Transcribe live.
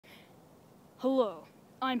Hello,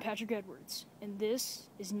 I'm Patrick Edwards, and this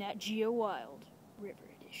is Nat Geo Wild River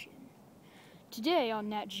Edition. Today on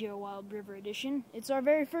Nat Geo Wild River Edition, it's our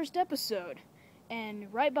very first episode,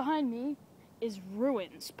 and right behind me is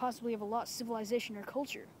ruins, possibly of a lost civilization or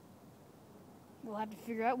culture. We'll have to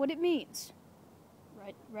figure out what it means.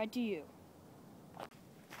 Right to you.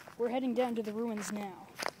 We're heading down to the ruins now.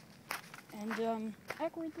 And,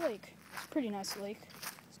 Ackworth Lake. It's a pretty nice lake.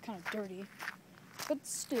 It's kind of dirty, but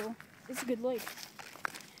still, it's a good lake.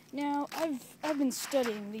 Now, I've been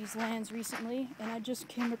studying these lands recently, and I just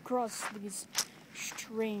came across these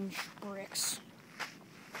strange bricks.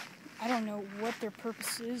 I don't know what their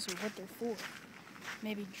purpose is or what they're for.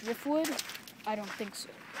 Maybe driftwood? I don't think so.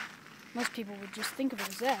 Most people would just think of it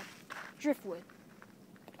as that, driftwood.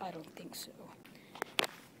 But I don't think so.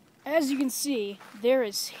 As you can see, there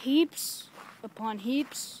is heaps upon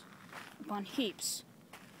heaps upon heaps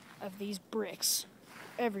of these bricks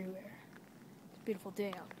everywhere. It's a beautiful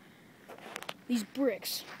day out. These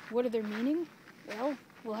bricks, what are their meaning? Well,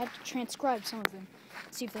 we'll have to transcribe some of them,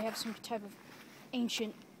 see if they have some type of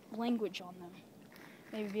ancient language on them.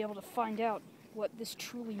 Maybe be able to find out what this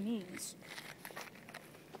truly means.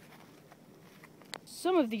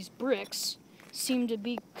 Some of these bricks seem to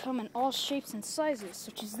come in all shapes and sizes,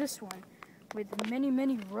 such as this one, with many,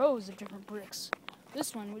 many rows of different bricks.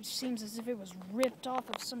 This one, which seems as if it was ripped off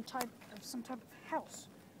of some type of house.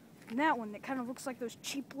 And that one that kind of looks like those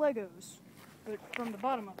cheap Legos, but from the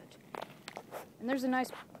bottom of it. And there's a nice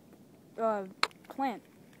plant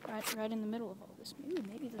right in the middle of all this.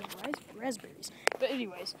 Maybe there's raspberries. But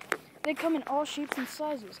anyways, they come in all shapes and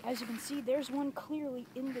sizes. As you can see, there's one clearly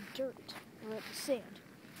in the dirt or at the sand.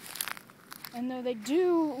 And though they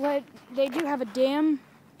do have a dam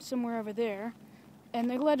somewhere over there, and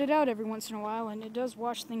they let it out every once in a while, and it does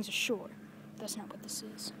wash things ashore. That's not what this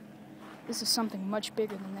is. This is something much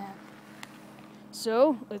bigger than that.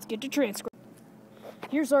 So, let's get to transcribe.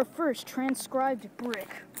 Here's our first transcribed brick.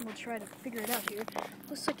 We'll try to figure it out here.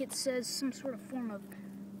 Looks like it says some sort of form of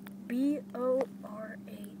B-O-R-A-L.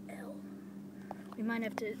 We might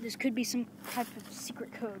have to, this could be some type of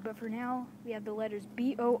secret code, but for now, we have the letters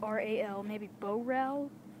B-O-R-A-L, maybe Boral? We'll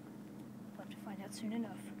have to find out soon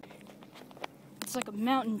enough. It's like a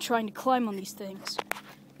mountain trying to climb on these things.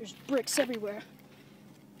 There's bricks everywhere.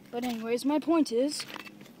 But anyways, my point is,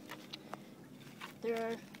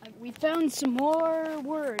 we found some more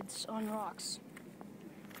words on rocks.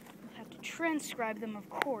 We'll have to transcribe them, of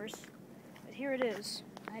course, but here it is.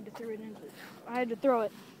 I had to throw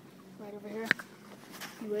it right over here.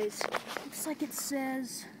 Anyways, looks like it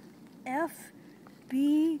says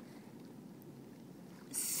FBC.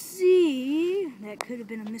 That could have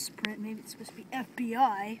been a misprint. Maybe it's supposed to be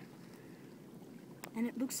FBI. And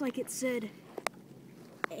it looks like it said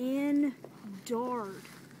ANDARD.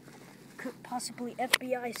 Possibly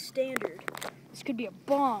FBI standard. This could be a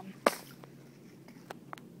bomb.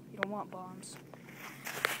 You don't want bombs.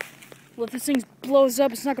 Well, if this thing blows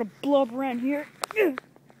up, it's not going to blow up around here.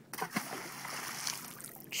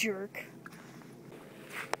 Jerk.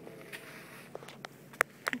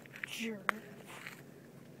 Jerk.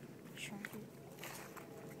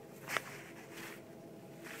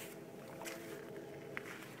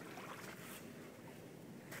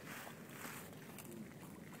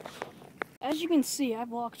 As you can see, I've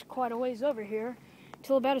walked quite a ways over here,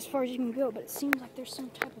 till about as far as you can go, but it seems like there's some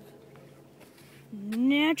type of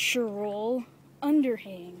natural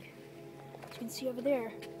underhang. As you can see over there,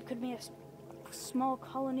 it could be a small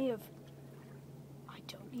colony of, I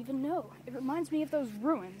don't even know. It reminds me of those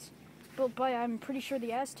ruins built by, I'm pretty sure,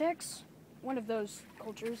 the Aztecs, one of those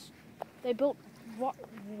cultures. They built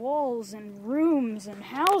walls and rooms and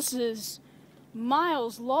houses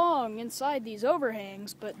miles long inside these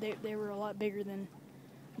overhangs, but they were a lot bigger than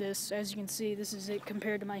this. As you can see, this is it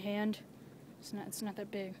compared to my hand. It's not that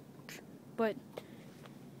big. But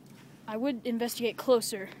I would investigate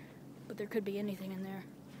closer, but there could be anything in there.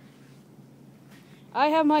 I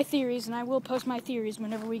have my theories, and I will post my theories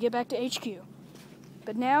whenever we get back to HQ.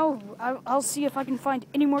 But now, I'll see if I can find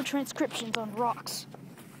any more transcriptions on rocks.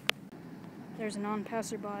 There's a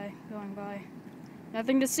non-passerby going by.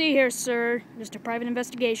 Nothing to see here, sir. Just a private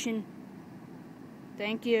investigation.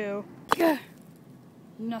 Thank you.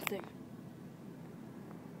 Nothing.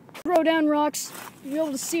 Throw down rocks. Be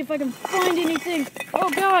able to see if I can find anything. Oh,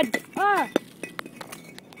 God! Ah!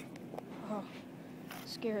 Oh,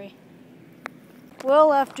 scary.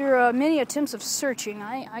 Well, after many attempts of searching,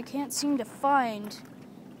 I can't seem to find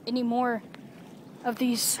any more of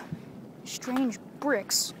these strange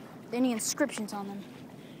bricks with any inscriptions on them.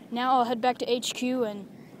 Now I'll head back to HQ and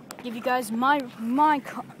give you guys my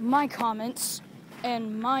comments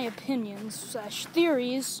and my opinions /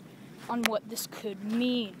 theories on what this could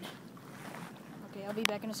mean. Okay, I'll be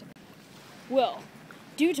back in a second. Well,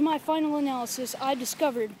 due to my final analysis, I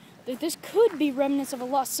discovered that this could be remnants of a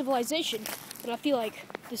lost civilization, but I feel like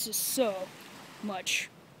this is so much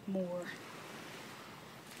more.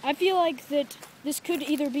 I feel like that this could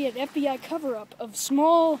either be an FBI cover-up of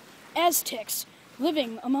small Aztecs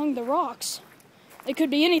living among the rocks. It could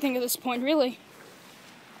be anything at this point, really.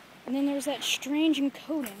 And then there's that strange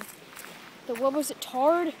encoding. What was it,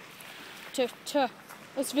 tarred?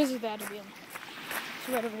 Let's visit that again. It's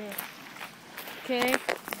right over here. Okay,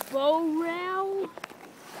 Boreal.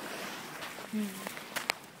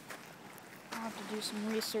 I'll have to do some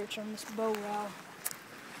research on this Boreal.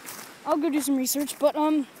 I'll go do some research, but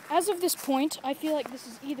as of this point, I feel like this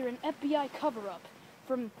is either an FBI cover-up.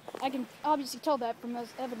 I can obviously tell that from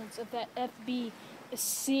evidence of that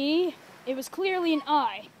FBC. It was clearly an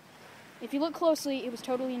eye. If you look closely, it was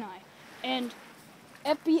totally an eye. And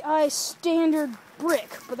FBI standard brick,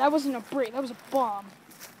 but that wasn't a brick, that was a bomb.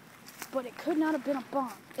 But it could not have been a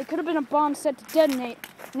bomb. It could have been a bomb set to detonate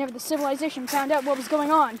whenever the civilization found out what was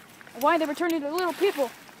going on. And why they were turning into little people,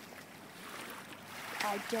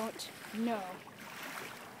 I don't know.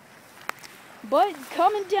 But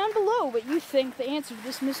comment down below what you think the answer to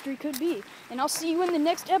this mystery could be. And I'll see you in the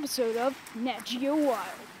next episode of Nat Geo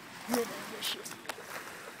Wild River Edition.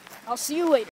 I'll see you later.